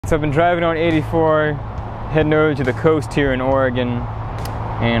So I've been driving on 84, heading over to the coast here in Oregon,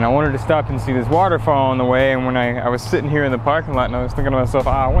 and I wanted to stop and see this waterfall on the way. And when I was sitting here in the parking lot, and I was thinking to myself,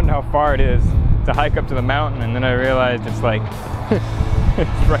 I wonder how far it is to hike up to the mountain. And then I realized it's like,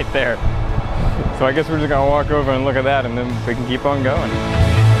 it's right there. So I guess we're just gonna walk over and look at that, and then we can keep on going.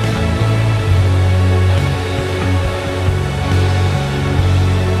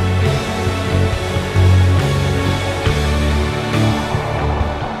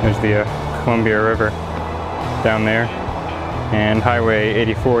 There's the Columbia River down there, and Highway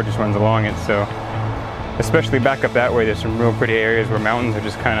 84 just runs along it. So especially back up that way, there's some real pretty areas where mountains are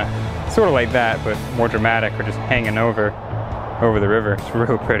just kind of sort of like that, but more dramatic, or just hanging over the river. It's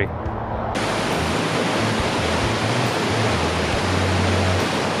real pretty.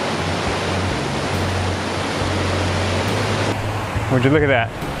 Would you look at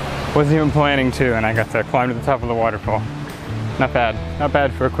that? Wasn't even planning to, and I got to climb to the top of the waterfall. Not bad. Not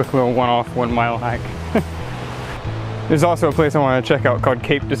bad for a quick little one-off, 1 mile hike. There's also a place I want to check out called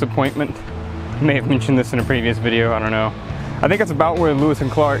Cape Disappointment. I may have mentioned this in a previous video, I don't know. I think it's about where Lewis and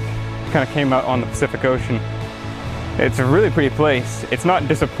Clark kind of came out on the Pacific Ocean. It's a really pretty place. It's not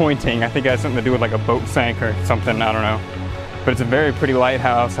disappointing. I think it has something to do with like a boat sank or something, I don't know. But it's a very pretty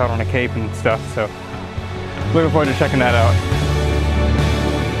lighthouse out on a cape and stuff, so looking forward to checking that out.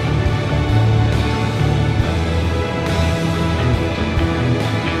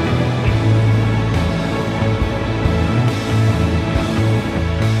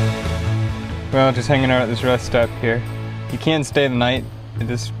 Well, just hanging out at this rest stop here. You can stay the night at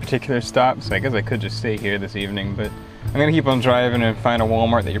this particular stop, so I guess I could just stay here this evening, but I'm gonna keep on driving and find a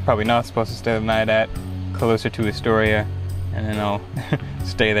Walmart that you're probably not supposed to stay the night at, closer to Astoria, and then I'll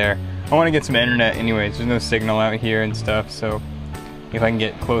stay there. I want to get some internet anyways. There's no signal out here and stuff, so if I can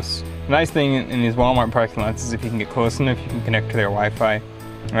get close. The nice thing in these Walmart parking lots is if you can get close enough, you can connect to their Wi-Fi.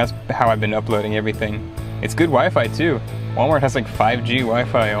 And that's how I've been uploading everything. It's good Wi-Fi too. Walmart has like 5G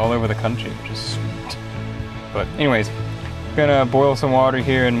Wi-Fi all over the country, which is sweet. But anyways, I'm gonna boil some water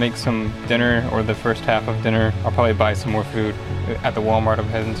here and make some dinner, or the first half of dinner. I'll probably buy some more food at the Walmart I'm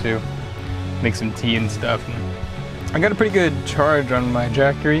heading to. Make some tea and stuff. I got a pretty good charge on my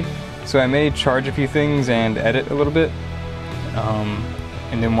Jackery, so I may charge a few things and edit a little bit.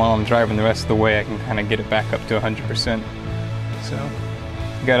 And then while I'm driving the rest of the way, I can kind of get it back up to 100%. So,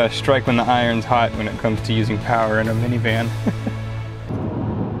 you gotta strike when the iron's hot when it comes to using power in a minivan.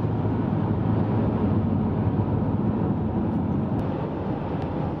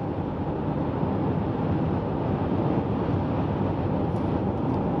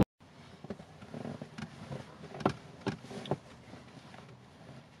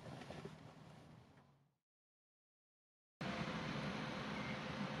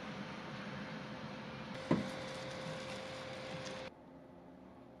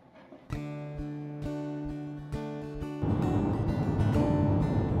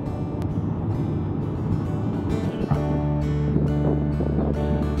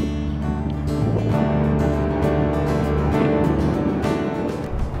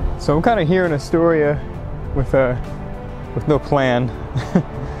 So I'm kind of here in Astoria with no plan,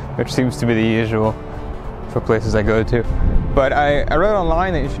 which seems to be the usual for places I go to. But I read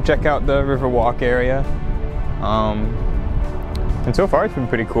online that you should check out the Riverwalk area. And so far it's been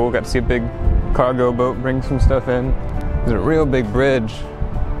pretty cool. Got to see a big cargo boat bring some stuff in. There's a real big bridge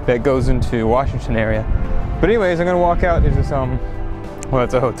that goes into Washington area. But anyways, I'm gonna walk out. There's this, well,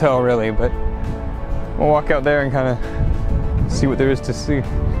 it's a hotel really, but we'll walk out there and kind of see what there is to see.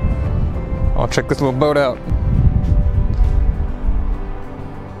 I'll check this little boat out.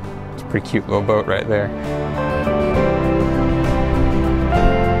 It's a pretty cute little boat right there.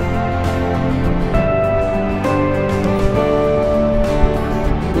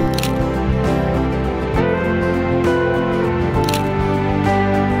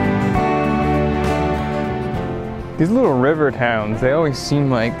 These little river towns, they always seem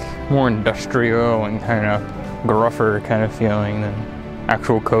like more industrial and kind of gruffer kind of feeling than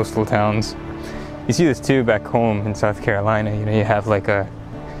actual coastal towns. You see this too back home in South Carolina. You know, you have like a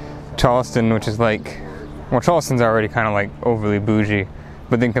Charleston, which is like, well, Charleston's already kind of like overly bougie,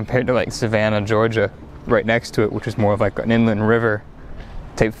 but then compared to like Savannah, Georgia, right next to it, which is more of like an inland river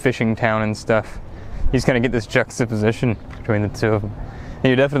type fishing town and stuff, you just kind of get this juxtaposition between the two of them. And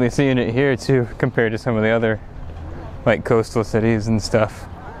you're definitely seeing it here too, compared to some of the other like coastal cities and stuff.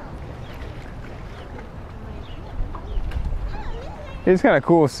 It's kind of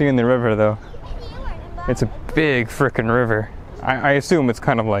cool seeing the river though. It's a big frickin' river. I assume it's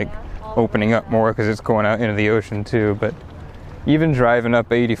kind of like opening up more because it's going out into the ocean too, but even driving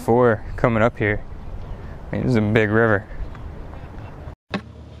up 84 coming up here, I mean, it's a big river.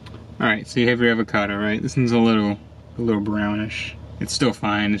 Alright, so you have your avocado, right? This one's a little brownish. It's still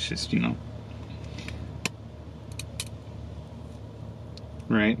fine, it's just, you know.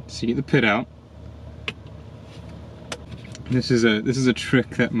 Right, so you get the pit out. This is a trick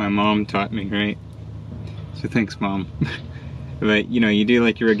that my mom taught me, right? So thanks, Mom. But, you know, you do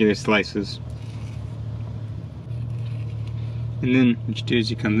like your regular slices. And then what you do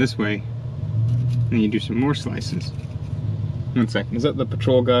is you come this way, and you do some more slices. 1 second, is that the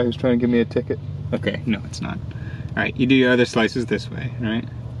patrol guy who's trying to give me a ticket? Okay, no, it's not. Alright, you do your other slices this way, right?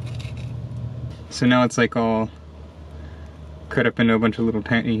 So now it's like all cut up into a bunch of little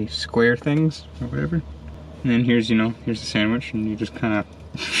tiny square things, or whatever. And then here's, you know, here's the sandwich, and you just kind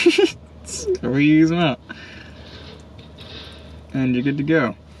of squeeze them out. And you're good to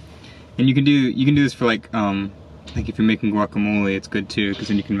go. And you can do this for like if you're making guacamole, it's good too, because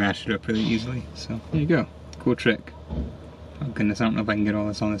then you can mash it up really easily. So there you go, cool trick. Oh goodness, I don't know if I can get all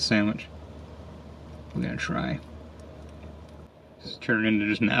this on this sandwich. We're gonna try. Just turn it into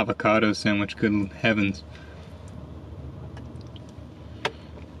just an avocado sandwich, good heavens.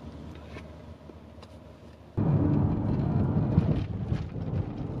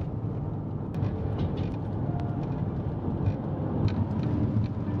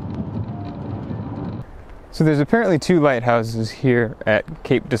 So there's apparently 2 lighthouses here at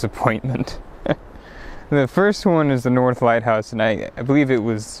Cape Disappointment. The first one is the North Lighthouse, and I believe it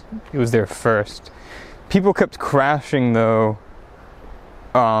was there first. People kept crashing though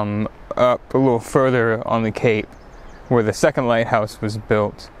up a little further on the Cape where the second lighthouse was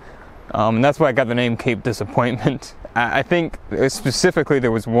built. And that's why I got the name Cape Disappointment. I think specifically there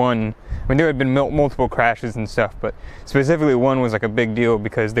was one, I mean there had been multiple crashes and stuff, but specifically one was like a big deal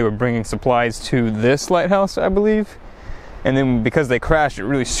because they were bringing supplies to this lighthouse, I believe. And then because they crashed, it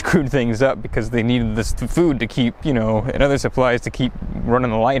really screwed things up because they needed this food to keep, you know, and other supplies to keep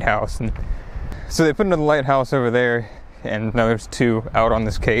running the lighthouse. And so they put another lighthouse over there, and now there's 2 out on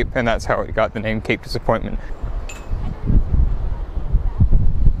this cape, and that's how it got the name Cape Disappointment.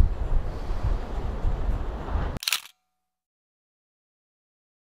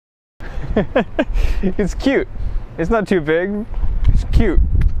 It's cute. It's not too big. It's cute.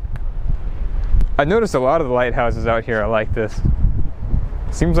 I noticed a lot of the lighthouses out here are like this.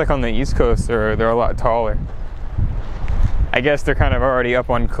 Seems like on the East Coast they're a lot taller. I guess they're kind of already up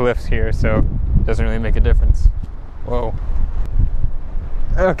on cliffs here, so it doesn't really make a difference. Whoa.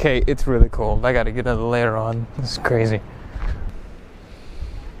 Okay, it's really cold. I gotta get another layer on. This is crazy.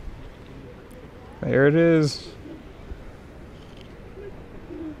 There it is.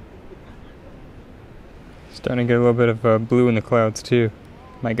 Starting to get a little bit of blue in the clouds too.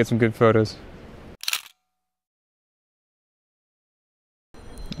 Might get some good photos.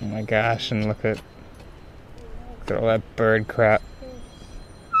 Oh my gosh, and look at all that bird crap.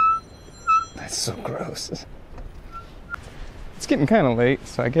 That's so gross. It's getting kind of late,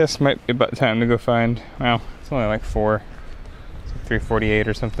 so I guess it might be about time to go find, well, it's only like 4. It's like 3:48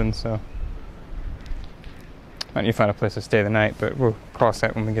 or something, so might need to find a place to stay the night, but we'll cross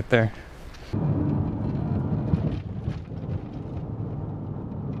that when we get there.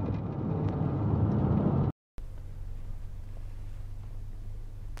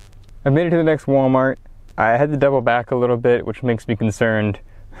 I made it to the next Walmart. I had to double back a little bit, which makes me concerned.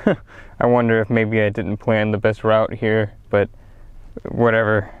 I wonder if maybe I didn't plan the best route here, but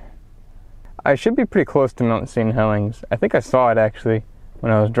whatever. I should be pretty close to Mount St. Helens. I think I saw it actually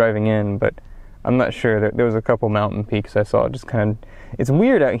when I was driving in, but I'm not sure. There was a couple mountain peaks I saw. Just kind of, it's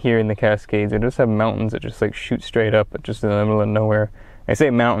weird out here in the Cascades. They just have mountains that just like shoot straight up, but just in the middle of nowhere. I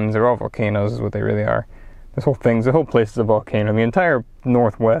say mountains, they're all volcanoes is what they really are. The whole place is a volcano. The entire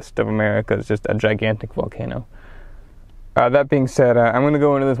northwest of America is just a gigantic volcano. That being said, I'm going to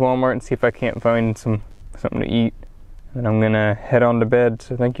go into this Walmart and see if I can't find something to eat. And I'm going to head on to bed.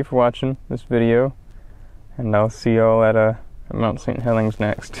 So thank you for watching this video. And I'll see y'all at Mount St. Helens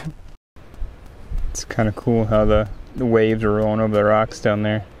next. It's kind of cool how the waves are rolling over the rocks down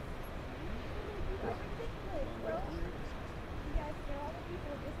there.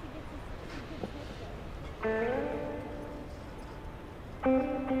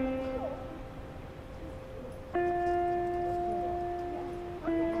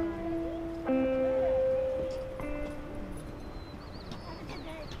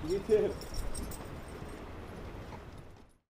 You too.